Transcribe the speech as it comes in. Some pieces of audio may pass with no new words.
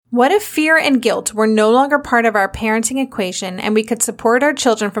What if fear and guilt were no longer part of our parenting equation and we could support our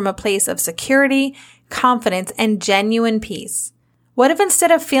children from a place of security, confidence, and genuine peace? What if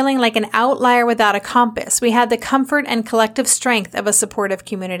instead of feeling like an outlier without a compass, we had the comfort and collective strength of a supportive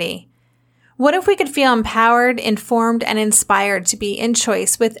community? What if we could feel empowered, informed, and inspired to be in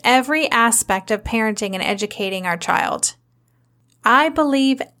choice with every aspect of parenting and educating our child? I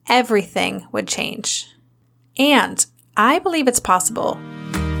believe everything would change. And I believe it's possible.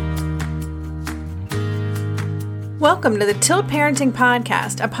 Welcome to the TiLT Parenting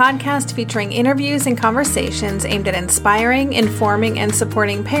Podcast, a podcast featuring interviews and conversations aimed at inspiring, informing, and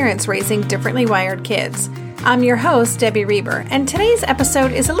supporting parents raising differently wired kids. I'm your host, Debbie Reber, and today's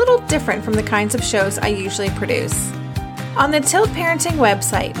episode is a little different from the kinds of shows I usually produce. On the TiLT Parenting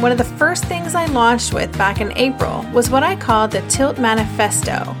website, one of the first things I launched with back in April was what I called the TiLT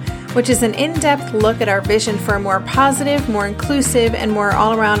Manifesto, which is an in-depth look at our vision for a more positive, more inclusive, and more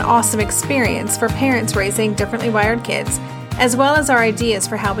all-around awesome experience for parents raising differently wired kids, as well as our ideas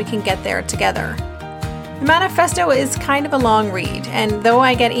for how we can get there together. The manifesto is kind of a long read, and though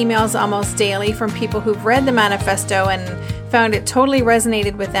I get emails almost daily from people who've read the manifesto and found it totally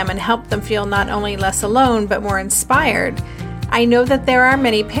resonated with them and helped them feel not only less alone, but more inspired, I know that there are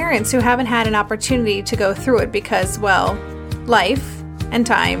many parents who haven't had an opportunity to go through it because, well, life and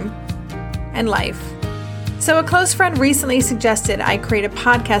time and life. So a close friend recently suggested I create a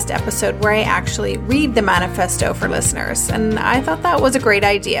podcast episode where I actually read the manifesto for listeners, and I thought that was a great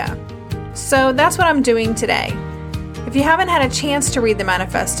idea. So that's what I'm doing today. If you haven't had a chance to read the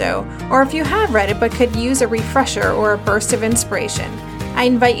manifesto, or if you have read it but could use a refresher or a burst of inspiration, I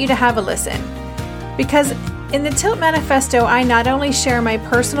invite you to have a listen. Because in the TiLT Manifesto, I not only share my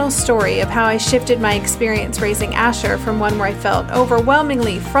personal story of how I shifted my experience raising Asher from one where I felt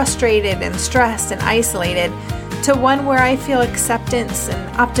overwhelmingly frustrated and stressed and isolated to one where I feel acceptance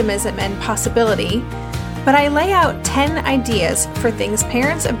and optimism and possibility, but I lay out 10 ideas for things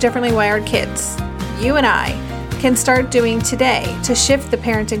parents of differently wired kids, you and I, can start doing today to shift the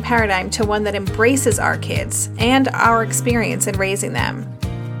parenting paradigm to one that embraces our kids and our experience in raising them.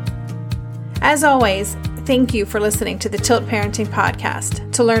 As always, thank you for listening to the TiLT Parenting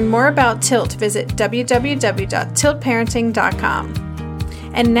Podcast. To learn more about TiLT, visit www.tiltparenting.com.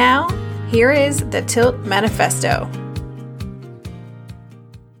 And now, here is the TiLT Manifesto.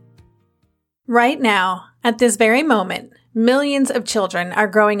 Right now, at this very moment, millions of children are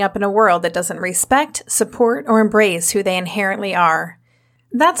growing up in a world that doesn't respect, support, or embrace who they inherently are.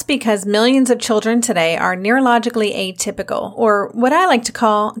 That's because millions of children today are neurologically atypical, or what I like to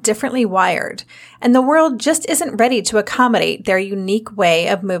call differently wired, and the world just isn't ready to accommodate their unique way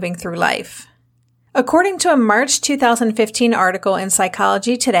of moving through life. According to a March 2015 article in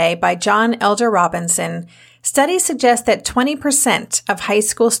Psychology Today by John Elder Robinson, studies suggest that 20% of high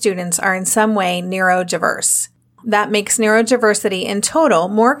school students are in some way neurodiverse. That makes neurodiversity in total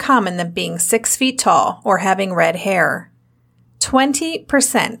more common than being 6 feet tall or having red hair.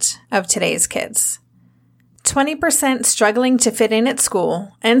 20% of today's kids. 20% struggling to fit in at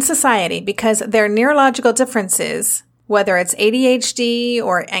school and society because their neurological differences, whether it's ADHD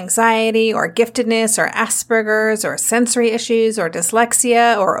or anxiety or giftedness or Asperger's or sensory issues or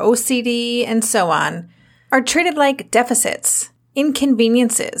dyslexia or OCD and so on, are treated like deficits,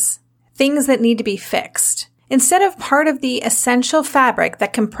 inconveniences, things that need to be fixed, instead of part of the essential fabric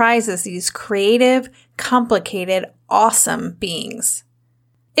that comprises these creative, complicated, awesome beings.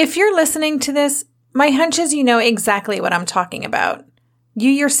 If you're listening to this, my hunch is you know exactly what I'm talking about.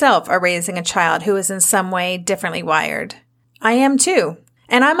 You yourself are raising a child who is in some way differently wired. I am too.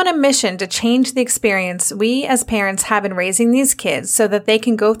 And I'm on a mission to change the experience we as parents have in raising these kids so that they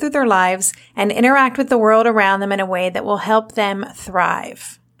can go through their lives and interact with the world around them in a way that will help them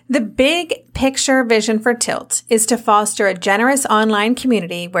thrive. The big picture vision for TiLT is to foster a generous online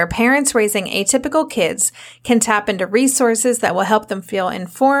community where parents raising atypical kids can tap into resources that will help them feel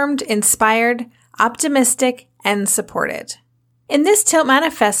informed, inspired, optimistic, and supported. In this TiLT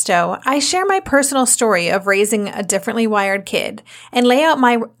Manifesto, I share my personal story of raising a differently wired kid and lay out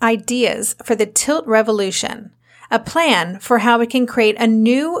my ideas for the TiLT revolution, a plan for how we can create a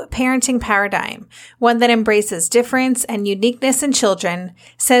new parenting paradigm, one that embraces difference and uniqueness in children,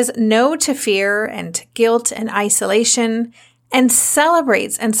 says no to fear and guilt and isolation, and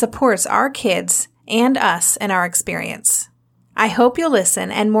celebrates and supports our kids and us in our experience. I hope you'll listen,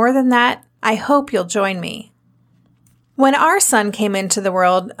 and more than that, I hope you'll join me. When our son came into the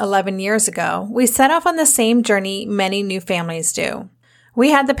world 11 years ago, we set off on the same journey many new families do.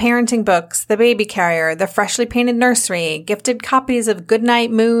 We had the parenting books, the baby carrier, the freshly painted nursery, gifted copies of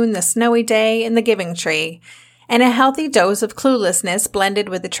Goodnight Moon, The Snowy Day, and The Giving Tree. and a healthy dose of cluelessness blended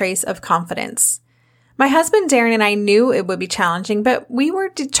with a trace of confidence. My husband Darren and I knew it would be challenging, but we were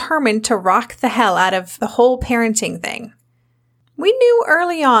determined to rock the hell out of the whole parenting thing. We knew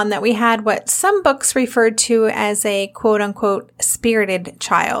early on that we had what some books referred to as a quote-unquote spirited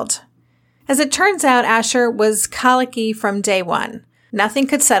child. As it turns out, Asher was colicky from day one. Nothing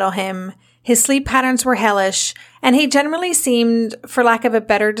could settle him, his sleep patterns were hellish, and he generally seemed, for lack of a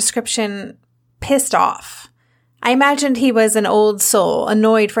better description, pissed off. I imagined he was an old soul,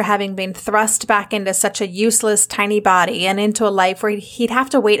 annoyed for having been thrust back into such a useless, tiny body and into a life where he'd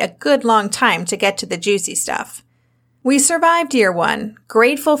have to wait a good long time to get to the juicy stuff. We survived year one,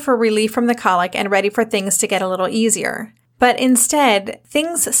 grateful for relief from the colic and ready for things to get a little easier. But instead,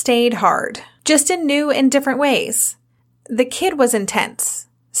 things stayed hard, just in new and different ways. The kid was intense,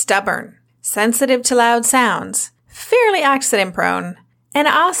 stubborn, sensitive to loud sounds, fairly accident-prone, and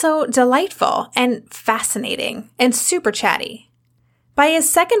also delightful and fascinating and super chatty. By his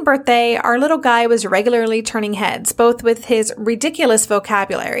second birthday, our little guy was regularly turning heads, both with his ridiculous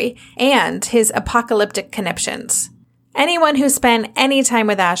vocabulary and his apocalyptic conniptions. Anyone who spent any time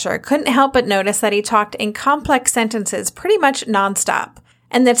with Asher couldn't help but notice that he talked in complex sentences pretty much nonstop.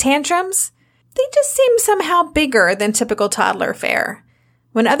 And the tantrums? They just seemed somehow bigger than typical toddler fare.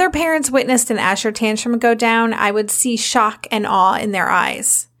 When other parents witnessed an Asher tantrum go down, I would see shock and awe in their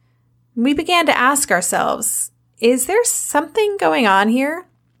eyes. We began to ask ourselves, is there something going on here?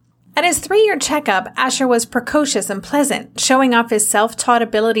 At his 3-year checkup, Asher was precocious and pleasant, showing off his self-taught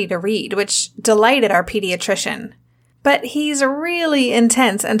ability to read, which delighted our pediatrician. But he's really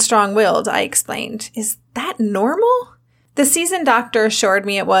intense and strong-willed, I explained. Is that normal? The seasoned doctor assured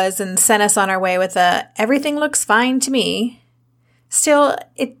me it was and sent us on our way with a, everything looks fine to me. Still,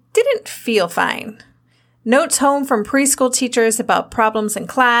 it didn't feel fine. Notes home from preschool teachers about problems in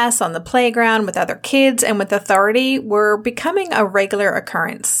class, on the playground, with other kids, and with authority were becoming a regular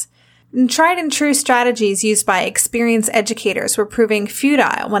occurrence. Tried and true strategies used by experienced educators were proving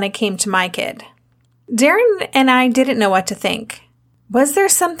futile when it came to my kid. Darren and I didn't know what to think. Was there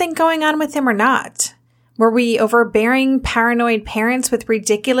something going on with him or not? Were we overbearing, paranoid parents with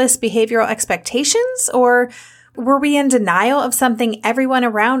ridiculous behavioral expectations, or were we in denial of something everyone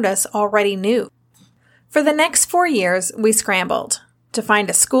around us already knew? For the next 4 years, we scrambled to find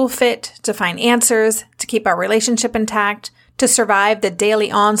a school fit, to find answers, to keep our relationship intact, to survive the daily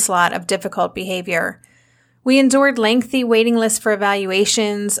onslaught of difficult behavior. We endured lengthy waiting lists for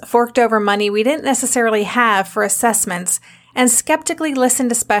evaluations, forked over money we didn't necessarily have for assessments, and skeptically listened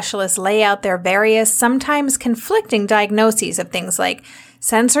to specialists lay out their various, sometimes conflicting diagnoses of things like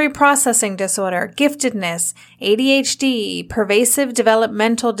sensory processing disorder, giftedness, ADHD, pervasive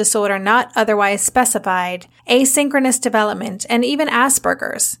developmental disorder not otherwise specified, asynchronous development, and even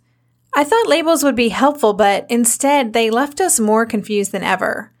Asperger's. I thought labels would be helpful, but instead they left us more confused than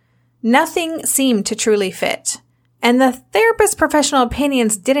ever. Nothing seemed to truly fit, and the therapist's professional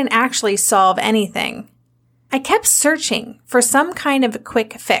opinions didn't actually solve anything. I kept searching for some kind of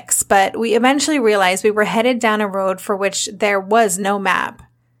quick fix, but we eventually realized we were headed down a road for which there was no map.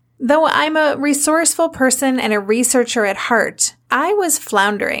 Though I'm a resourceful person and a researcher at heart, I was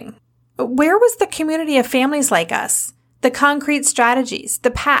floundering. Where was the community of families like us? The concrete strategies,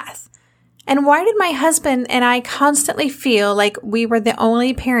 the path? And why did my husband and I constantly feel like we were the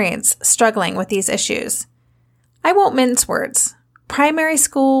only parents struggling with these issues? I won't mince words. Primary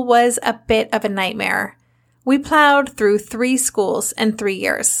school was a bit of a nightmare. We plowed through 3 schools in 3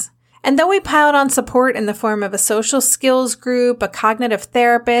 years. And though we piled on support in the form of a social skills group, a cognitive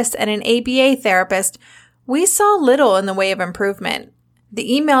therapist, and an ABA therapist, we saw little in the way of improvement. The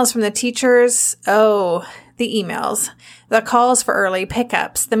emails from the teachers, the emails. The calls for early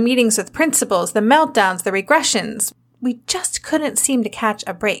pickups, the meetings with principals, the meltdowns, the regressions. We just couldn't seem to catch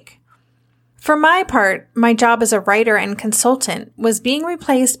a break. For my part, my job as a writer and consultant was being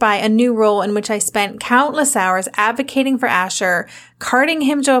replaced by a new role in which I spent countless hours advocating for Asher, carting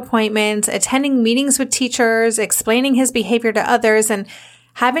him to appointments, attending meetings with teachers, explaining his behavior to others, and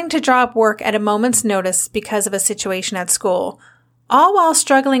having to drop work at a moment's notice because of a situation at school, all while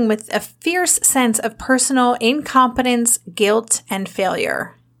struggling with a fierce sense of personal incompetence, guilt, and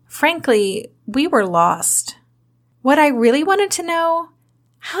failure. Frankly, we were lost. What I really wanted to know?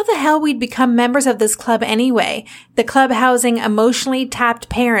 How the hell we'd become members of this club anyway, the club housing emotionally tapped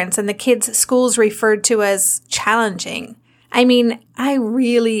parents and the kids schools referred to as challenging. I mean, I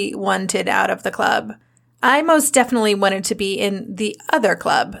really wanted out of the club. I most definitely wanted to be in the other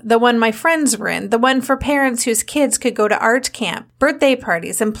club, the one my friends were in, the one for parents whose kids could go to art camp, birthday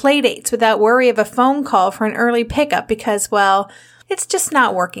parties, and play dates without worry of a phone call for an early pickup because, well, it's just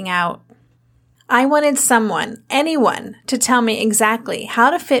not working out. I wanted someone, anyone, to tell me exactly how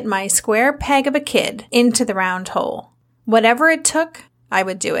to fit my square peg of a kid into the round hole. Whatever it took, I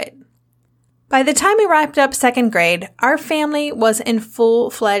would do it. By the time we wrapped up second grade, our family was in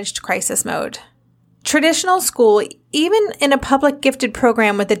full-fledged crisis mode. Traditional school, even in a public gifted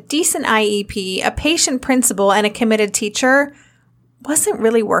program with a decent IEP, a patient principal, and a committed teacher, wasn't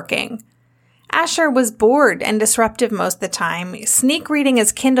really working. Asher was bored and disruptive most of the time, sneak reading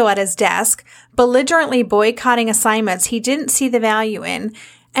his Kindle at his desk, belligerently boycotting assignments he didn't see the value in,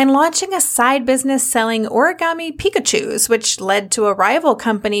 and launching a side business selling origami Pikachus, which led to a rival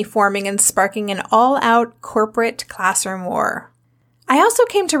company forming and sparking an all-out corporate classroom war. I also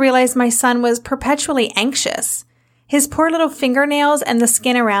came to realize my son was perpetually anxious. His poor little fingernails and the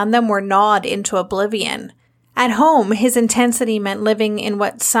skin around them were gnawed into oblivion. At home, his intensity meant living in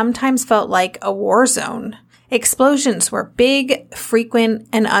what sometimes felt like a war zone. Explosions were big, frequent,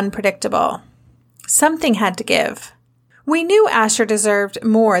 and unpredictable. Something had to give. We knew Asher deserved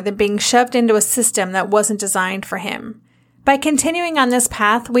more than being shoved into a system that wasn't designed for him. By continuing on this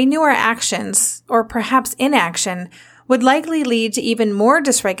path, we knew our actions, or perhaps inaction, would likely lead to even more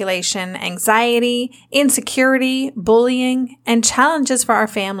dysregulation, anxiety, insecurity, bullying, and challenges for our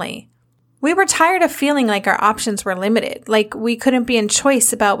family. We were tired of feeling like our options were limited, like we couldn't be in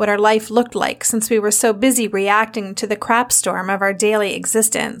choice about what our life looked like since we were so busy reacting to the crap storm of our daily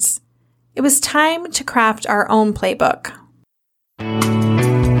existence. It was time to craft our own playbook.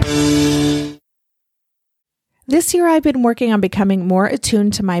 This year I've been working on becoming more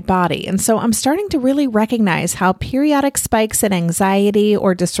attuned to my body, and so I'm starting to really recognize how periodic spikes in anxiety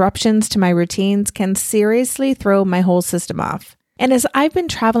or disruptions to my routines can seriously throw my whole system off. And as I've been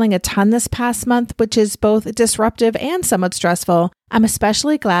traveling a ton this past month, which is both disruptive and somewhat stressful, I'm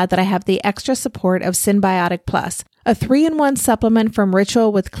especially glad that I have the extra support of Synbiotic Plus, a 3-in-1 supplement from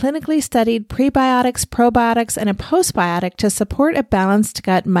Ritual with clinically studied prebiotics, probiotics, and a postbiotic to support a balanced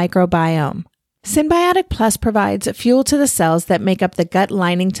gut microbiome. Synbiotic Plus provides fuel to the cells that make up the gut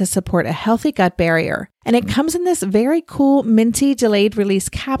lining to support a healthy gut barrier. And it comes in this very cool minty delayed release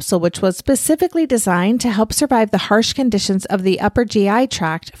capsule, which was specifically designed to help survive the harsh conditions of the upper GI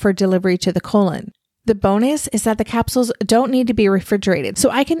tract for delivery to the colon. The bonus is that the capsules don't need to be refrigerated, so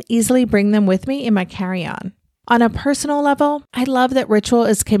I can easily bring them with me in my carry-on. On a personal level, I love that Ritual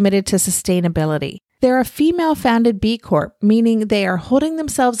is committed to sustainability. They're a female-founded B Corp, meaning they are holding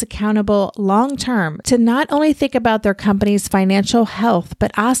themselves accountable long-term to not only think about their company's financial health, but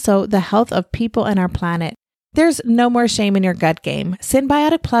also the health of people and our planet. There's no more shame in your gut game.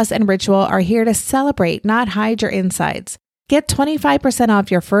 Synbiotic Plus and Ritual are here to celebrate, not hide your insides. Get 25% off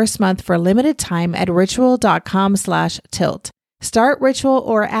your first month for a limited time at ritual.com/tilt. Start Ritual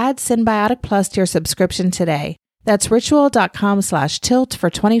or add Synbiotic Plus to your subscription today. That's ritual.com/tilt for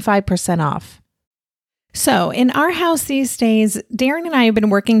 25% off. So, in our house these days, Darren and I have been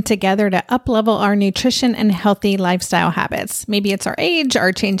working together to up-level our nutrition and healthy lifestyle habits. Maybe it's our age,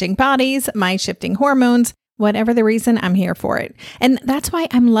 our changing bodies, my shifting hormones, whatever the reason, I'm here for it. And that's why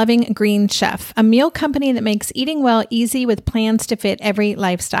I'm loving Green Chef, a meal company that makes eating well easy with plans to fit every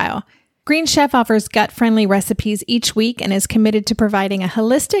lifestyle. Green Chef offers gut-friendly recipes each week and is committed to providing a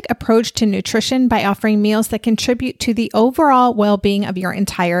holistic approach to nutrition by offering meals that contribute to the overall well-being of your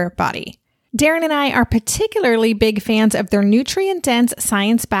entire body. Darren and I are particularly big fans of their nutrient-dense,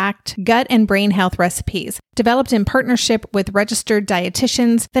 science-backed gut and brain health recipes, developed in partnership with registered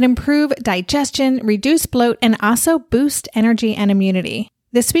dietitians that improve digestion, reduce bloat, and also boost energy and immunity.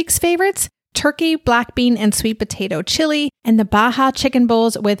 This week's favorites? Turkey, black bean, and sweet potato chili, and the Baja chicken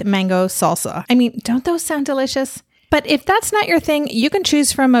bowls with mango salsa. I mean, don't those sound delicious? But if that's not your thing, you can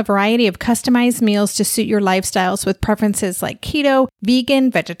choose from a variety of customized meals to suit your lifestyles with preferences like keto,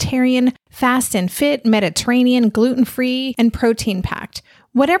 vegan, vegetarian, fast and fit, Mediterranean, gluten-free, and protein-packed.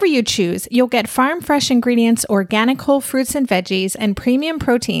 Whatever you choose, you'll get farm-fresh ingredients, organic whole fruits and veggies, and premium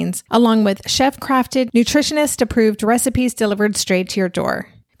proteins, along with chef-crafted, nutritionist-approved recipes delivered straight to your door.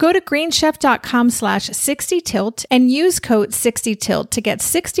 Go to greenchef.com/60tilt and use code 60tilt to get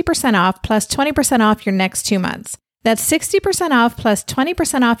 60% off plus 20% off your next 2 months. That's 60% off plus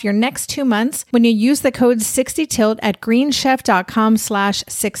 20% off your next 2 months when you use the code 60tilt at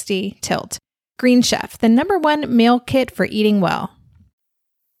greenchef.com/60tilt. Green Chef, the #1 meal kit for eating well.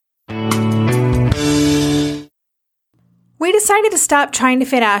 We decided to stop trying to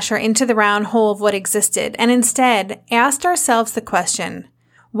fit Asher into the round hole of what existed and instead asked ourselves the question,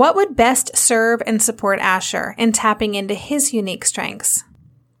 what would best serve and support Asher in tapping into his unique strengths?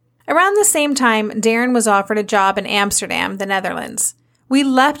 Around the same time, Darren was offered a job in Amsterdam, the Netherlands. We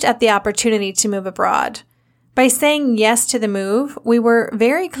leapt at the opportunity to move abroad. By saying yes to the move, we were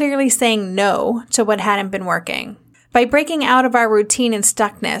very clearly saying no to what hadn't been working. By breaking out of our routine and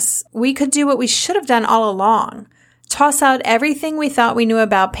stuckness, we could do what we should have done all along. Toss out everything we thought we knew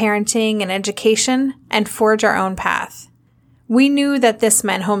about parenting and education and forge our own path. We knew that this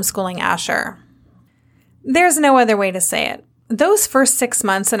meant homeschooling Asher. There's no other way to say it. Those first 6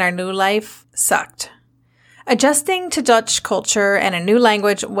 months in our new life sucked. Adjusting to Dutch culture and a new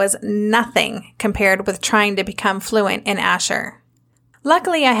language was nothing compared with trying to become fluent in Asher.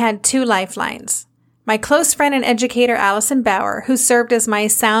 Luckily, I had 2 lifelines. My close friend and educator Allison Bauer, who served as my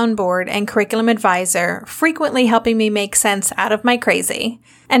soundboard and curriculum advisor, frequently helping me make sense out of my crazy,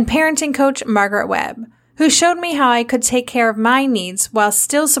 and parenting coach Margaret Webb, who showed me how I could take care of my needs while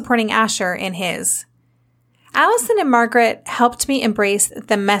still supporting Asher in his. Allison and Margaret helped me embrace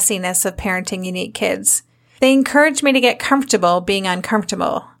the messiness of parenting unique kids. They encouraged me to get comfortable being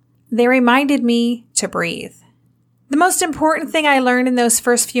uncomfortable. They reminded me to breathe. The most important thing I learned in those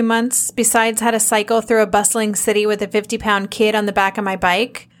first few months, besides how to cycle through a bustling city with a 50-pound kid on the back of my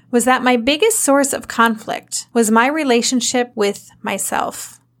bike, was that my biggest source of conflict was my relationship with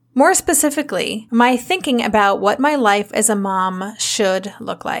myself. More specifically, my thinking about what my life as a mom should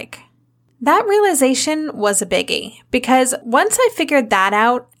look like. That realization was a biggie, because once I figured that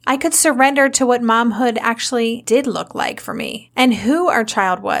out, I could surrender to what momhood actually did look like for me, and who our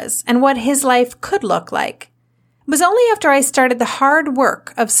child was, and what his life could look like. It was only after I started the hard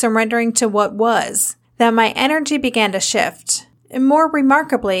work of surrendering to what was that my energy began to shift. More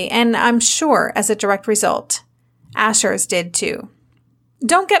remarkably, and I'm sure as a direct result, Asher's did too.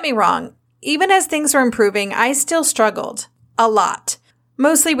 Don't get me wrong, even as things were improving, I still struggled. A lot.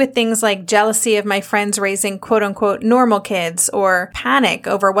 Mostly with things like jealousy of my friends raising quote-unquote normal kids or panic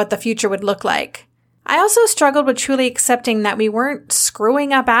over what the future would look like. I also struggled with truly accepting that we weren't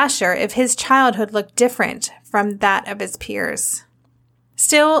screwing up Asher if his childhood looked different from that of his peers.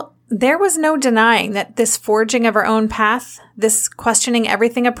 Still, there was no denying that this forging of our own path, this questioning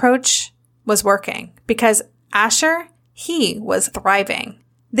everything approach, was working. Because Asher, he was thriving.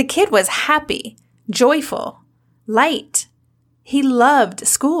 The kid was happy, joyful, light. He loved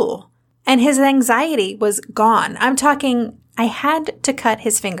school, and his anxiety was gone. I'm talking, I had to cut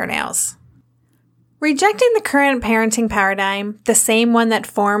his fingernails. Rejecting the current parenting paradigm, the same one that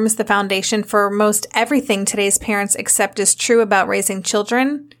forms the foundation for most everything today's parents accept as true about raising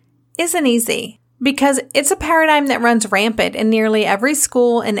children, isn't easy, because it's a paradigm that runs rampant in nearly every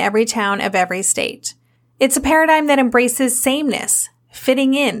school in every town of every state. It's a paradigm that embraces sameness,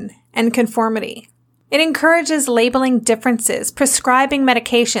 fitting in, and conformity. It encourages labeling differences, prescribing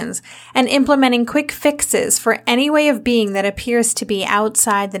medications, and implementing quick fixes for any way of being that appears to be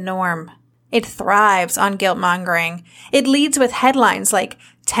outside the norm. It thrives on guilt-mongering. It leads with headlines like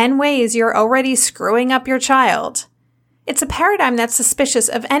 10 ways you're already screwing up your child. It's a paradigm that's suspicious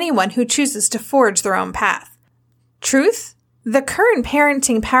of anyone who chooses to forge their own path. Truth? The current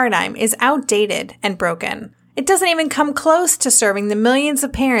parenting paradigm is outdated and broken. It doesn't even come close to serving the millions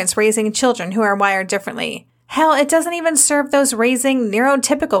of parents raising children who are wired differently. Hell, it doesn't even serve those raising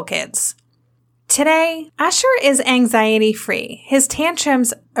neurotypical kids. Today, Asher is anxiety-free. His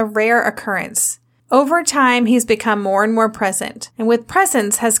tantrums a rare occurrence. Over time, he's become more and more present, and with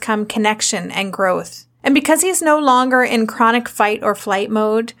presence has come connection and growth. And because he's no longer in chronic fight or flight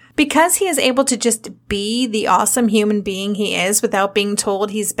mode, because he is able to just be the awesome human being he is without being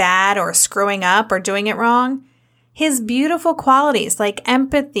told he's bad or screwing up or doing it wrong, his beautiful qualities like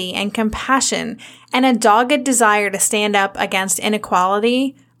empathy and compassion and a dogged desire to stand up against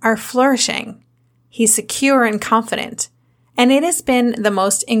inequality are flourishing. He's secure and confident, and it has been the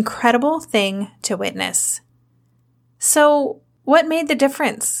most incredible thing to witness. So, what made the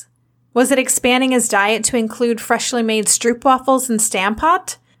difference? Was it expanding his diet to include freshly made stroopwafels and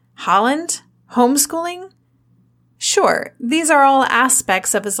Stampot? Holland? Homeschooling? Sure, these are all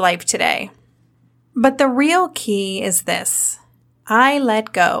aspects of his life today. But the real key is this. I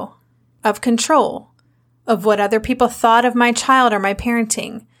let go of control, of what other people thought of my child or my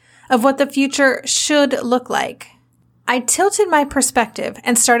parenting, of what the future should look like. I tilted my perspective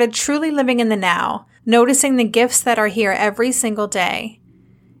and started truly living in the now, noticing the gifts that are here every single day.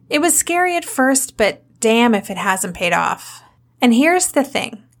 It was scary at first, but damn if it hasn't paid off. And here's the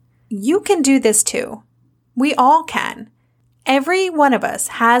thing. You can do this too. We all can. Every one of us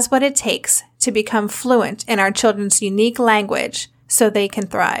has what it takes to become fluent in our children's unique language so they can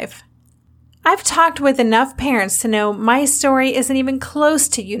thrive. I've talked with enough parents to know my story isn't even close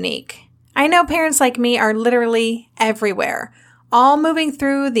to unique. I know parents like me are literally everywhere, all moving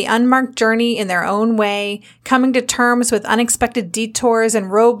through the unmarked journey in their own way, coming to terms with unexpected detours and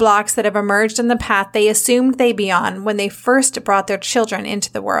roadblocks that have emerged in the path they assumed they'd be on when they first brought their children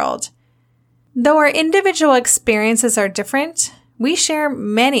into the world. Though our individual experiences are different, we share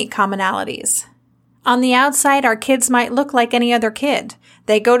many commonalities. On the outside, our kids might look like any other kid.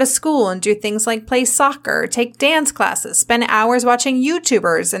 They go to school and do things like play soccer, take dance classes, spend hours watching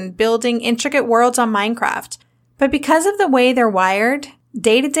YouTubers and building intricate worlds on Minecraft. But because of the way they're wired,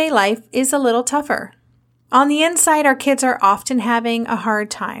 day-to-day life is a little tougher. On the inside, our kids are often having a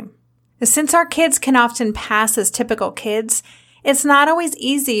hard time. Since our kids can often pass as typical kids, it's not always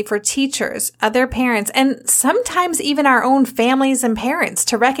easy for teachers, other parents, and sometimes even our own families and parents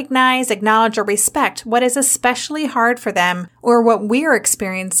to recognize, acknowledge, or respect what is especially hard for them or what we're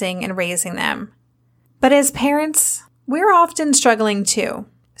experiencing in raising them. But as parents, we're often struggling too,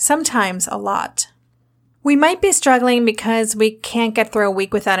 sometimes a lot. We might be struggling because we can't get through a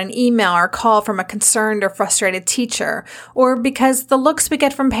week without an email or call from a concerned or frustrated teacher, or because the looks we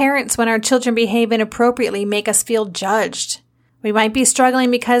get from parents when our children behave inappropriately make us feel judged. We might be struggling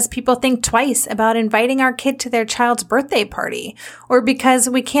because people think twice about inviting our kid to their child's birthday party, or because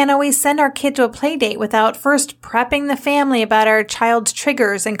we can't always send our kid to a play date without first prepping the family about our child's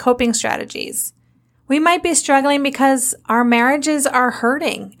triggers and coping strategies. We might be struggling because our marriages are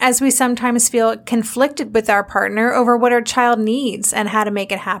hurting, as we sometimes feel conflicted with our partner over what our child needs and how to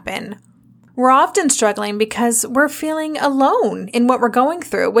make it happen. We're often struggling because we're feeling alone in what we're going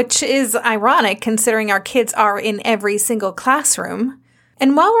through, which is ironic considering our kids are in every single classroom.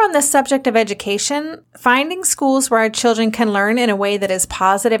 And while we're on the subject of education, finding schools where our children can learn in a way that is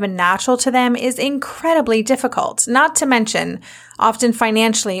positive and natural to them is incredibly difficult, not to mention often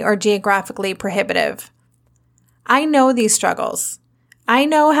financially or geographically prohibitive. I know these struggles. I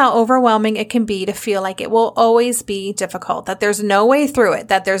know how overwhelming it can be to feel like it will always be difficult, that there's no way through it,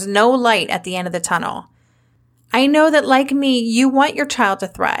 that there's no light at the end of the tunnel. I know that like me, you want your child to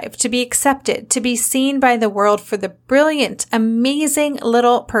thrive, to be accepted, to be seen by the world for the brilliant, amazing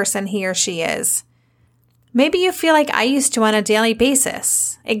little person he or she is. Maybe you feel like I used to on a daily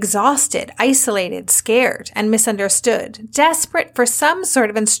basis, exhausted, isolated, scared, and misunderstood, desperate for some sort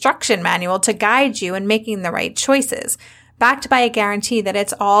of instruction manual to guide you in making the right choices, backed by a guarantee that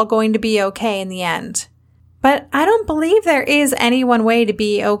it's all going to be okay in the end. But I don't believe there is any one way to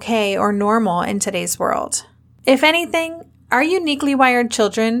be okay or normal in today's world. If anything, our uniquely wired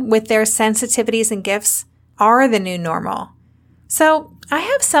children with their sensitivities and gifts are the new normal. So I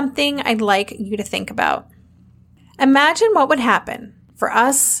have something I'd like you to think about. Imagine what would happen for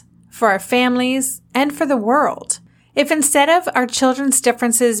us, for our families, and for the world if instead of our children's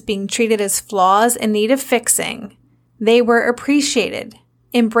differences being treated as flaws in need of fixing, they were appreciated,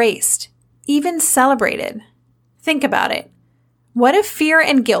 embraced, even celebrated. Think about it. What if fear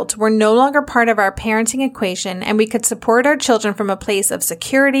and guilt were no longer part of our parenting equation and we could support our children from a place of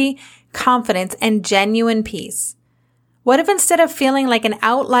security, confidence, and genuine peace? What if instead of feeling like an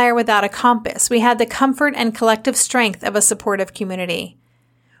outlier without a compass, we had the comfort and collective strength of a supportive community?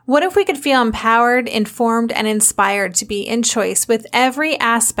 What if we could feel empowered, informed, and inspired to be in choice with every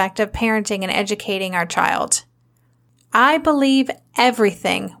aspect of parenting and educating our child? I believe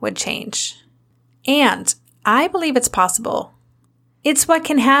everything would change. And I believe it's possible. It's what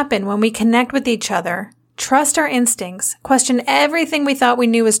can happen when we connect with each other, trust our instincts, question everything we thought we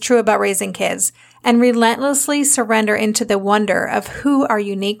knew was true about raising kids, and relentlessly surrender into the wonder of who our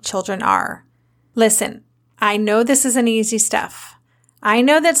unique children are. Listen, I know this isn't easy stuff. I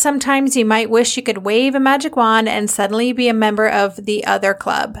know that sometimes you might wish you could wave a magic wand and suddenly be a member of the other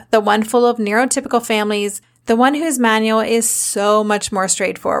club, the one full of neurotypical families, the one whose manual is so much more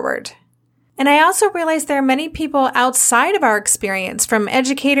straightforward. And I also realize there are many people outside of our experience, from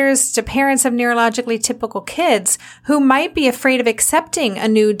educators to parents of neurologically typical kids, who might be afraid of accepting a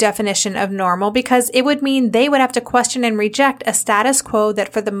new definition of normal because it would mean they would have to question and reject a status quo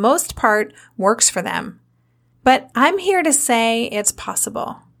that for the most part works for them. But I'm here to say it's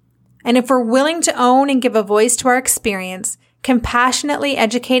possible. And if we're willing to own and give a voice to our experience, compassionately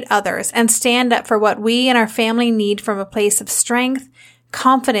educate others, and stand up for what we and our family need from a place of strength,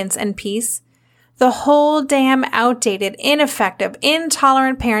 confidence, and peace, the whole damn outdated, ineffective,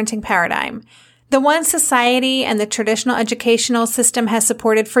 intolerant parenting paradigm, the one society and the traditional educational system has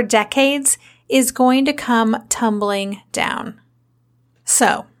supported for decades, is going to come tumbling down.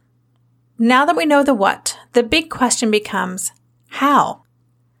 So, now that we know the what, the big question becomes, how?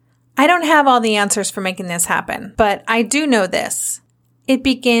 I don't have all the answers for making this happen, but I do know this. It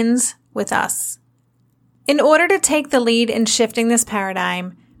begins with us. In order to take the lead in shifting this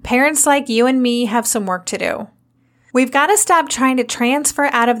paradigm, parents like you and me have some work to do. We've got to stop trying to transfer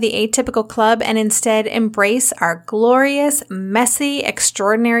out of the atypical club and instead embrace our glorious, messy,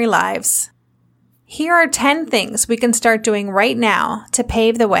 extraordinary lives. Here are 10 things we can start doing right now to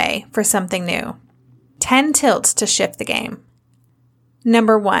pave the way for something new. 10 tilts to shift the game.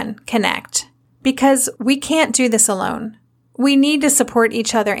 Number 1, connect. Because we can't do this alone. We need to support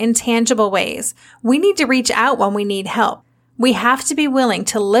each other in tangible ways. We need to reach out when we need help. We have to be willing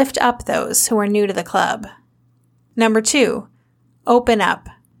to lift up those who are new to the club. Number 2, open up.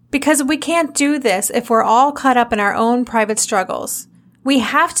 Because we can't do this if we're all caught up in our own private struggles. We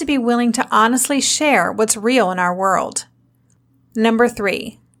have to be willing to honestly share what's real in our world. Number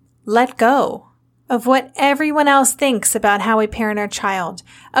 3, let go of what everyone else thinks about how we parent our child,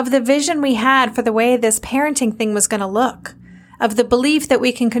 of the vision we had for the way this parenting thing was going to look, of the belief that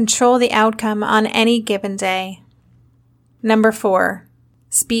we can control the outcome on any given day. Number 4,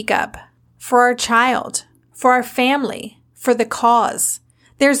 speak up. For our child, for our family, for the cause.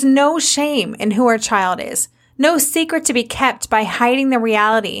 There's no shame in who our child is, no secret to be kept by hiding the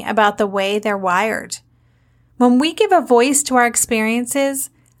reality about the way they're wired. When we give a voice to our experiences,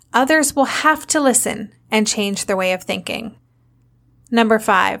 others will have to listen and change their way of thinking. Number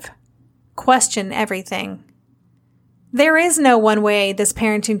 5, question everything. There is no one way this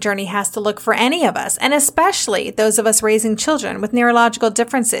parenting journey has to look for any of us, and especially those of us raising children with neurological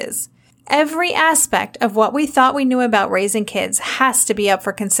differences. Every aspect of what we thought we knew about raising kids has to be up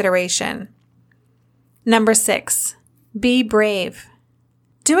for consideration. Number 6, be brave.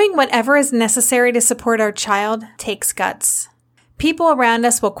 Doing whatever is necessary to support our child takes guts. People around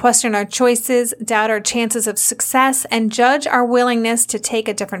us will question our choices, doubt our chances of success, and judge our willingness to take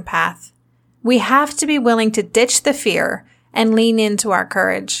a different path. We have to be willing to ditch the fear and lean into our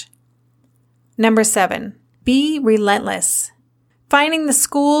courage. Number 7, be relentless. Finding the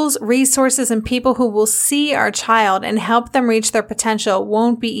schools, resources, and people who will see our child and help them reach their potential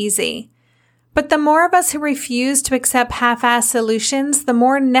won't be easy. But the more of us who refuse to accept half-assed solutions, the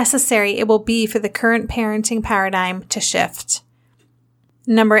more necessary it will be for the current parenting paradigm to shift.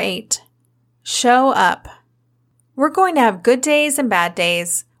 Number 8, show up. We're going to have good days and bad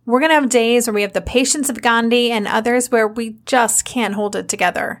days. We're going to have days where we have the patience of Gandhi and others where we just can't hold it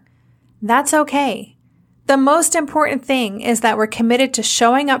together. That's okay. The most important thing is that we're committed to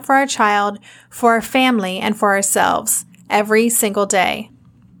showing up for our child, for our family, and for ourselves every single day.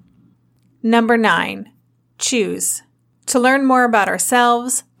 Number 9, choose. To learn more about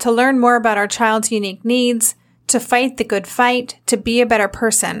ourselves, to learn more about our child's unique needs, to fight the good fight, to be a better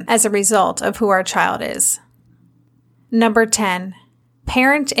person as a result of who our child is. Number 10,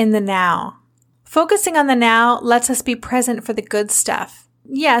 parent in the now. Focusing on the now lets us be present for the good stuff.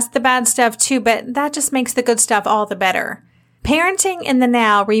 Yes, the bad stuff too, but that just makes the good stuff all the better. Parenting in the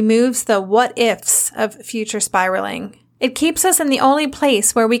now removes the what ifs of future spiraling. It keeps us in the only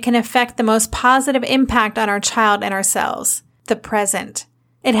place where we can affect the most positive impact on our child and ourselves, the present.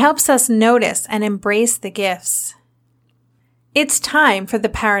 It helps us notice and embrace the gifts. It's time for the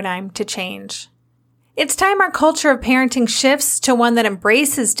paradigm to change. It's time our culture of parenting shifts to one that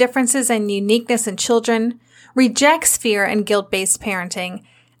embraces differences and uniqueness in children, rejects fear and guilt-based parenting,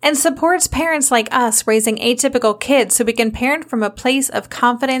 and supports parents like us raising atypical kids so we can parent from a place of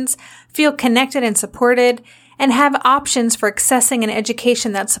confidence, feel connected and supported, and have options for accessing an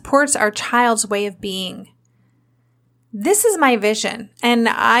education that supports our child's way of being. This is my vision, and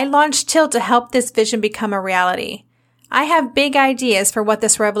I launched TiLT to help this vision become a reality. I have big ideas for what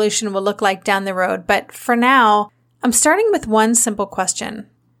this revolution will look like down the road, but for now, I'm starting with one simple question.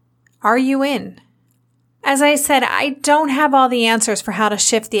 Are you in? As I said, I don't have all the answers for how to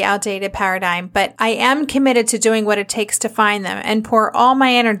shift the outdated paradigm, but I am committed to doing what it takes to find them and pour all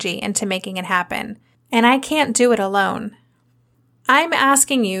my energy into making it happen. And I can't do it alone. I'm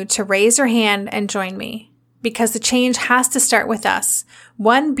asking you to raise your hand and join me, because the change has to start with us.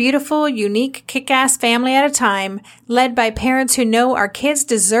 One beautiful, unique, kick-ass family at a time, led by parents who know our kids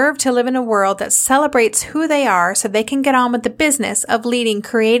deserve to live in a world that celebrates who they are so they can get on with the business of leading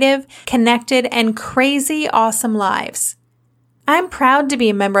creative, connected, and crazy awesome lives. I'm proud to be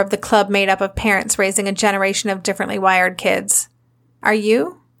a member of the club made up of parents raising a generation of differently wired kids. Are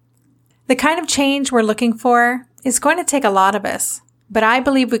you? The kind of change we're looking for is going to take a lot of us, but I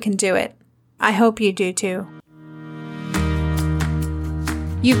believe we can do it. I hope you do too.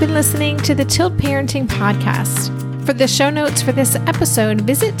 You've been listening to the TiLT Parenting Podcast. For the show notes for this episode,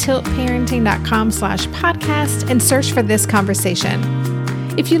 visit tiltparenting.com/podcast and search for this conversation.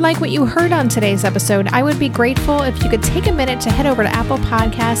 If you like what you heard on today's episode, I would be grateful if you could take a minute to head over to Apple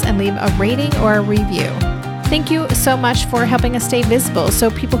Podcasts and leave a rating or a review. Thank you so much for helping us stay visible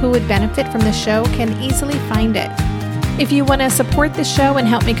so people who would benefit from the show can easily find it. If you want to support the show and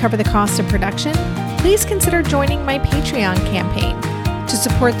help me cover the cost of production, please consider joining my Patreon campaign. To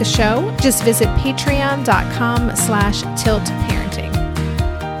support the show, just visit patreon.com/tiltparenting.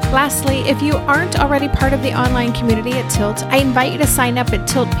 Lastly, if you aren't already part of the online community at TiLT, I invite you to sign up at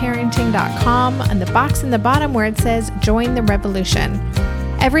tiltparenting.com on the box in the bottom where it says Join the Revolution.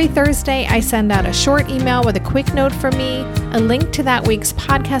 Every Thursday, I send out a short email with a quick note from me, a link to that week's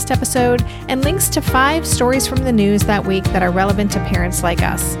podcast episode, and links to 5 stories from the news that week that are relevant to parents like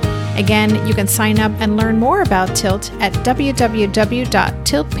us. Again, you can sign up and learn more about TiLT at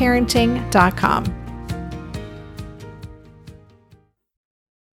www.tiltparenting.com.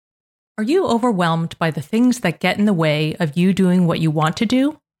 Are you overwhelmed by the things that get in the way of you doing what you want to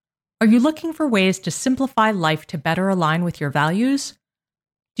do? Are you looking for ways to simplify life to better align with your values?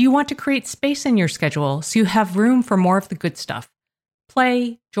 Do you want to create space in your schedule so you have room for more of the good stuff?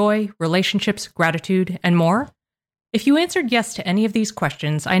 Play, joy, relationships, gratitude, and more? If you answered yes to any of these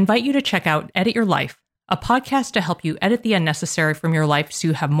questions, I invite you to check out Edit Your Life, a podcast to help you edit the unnecessary from your life so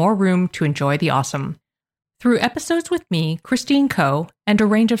you have more room to enjoy the awesome. Through episodes with me, Christine Coe, and a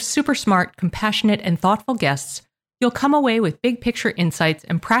range of super smart, compassionate, and thoughtful guests, you'll come away with big picture insights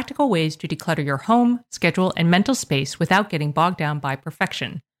and practical ways to declutter your home, schedule, and mental space without getting bogged down by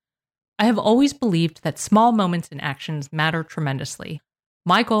perfection. I have always believed that small moments and actions matter tremendously.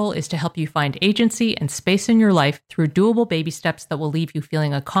 My goal is to help you find agency and space in your life through doable baby steps that will leave you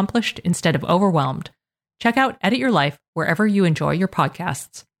feeling accomplished instead of overwhelmed. Check out Edit Your Life wherever you enjoy your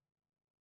podcasts.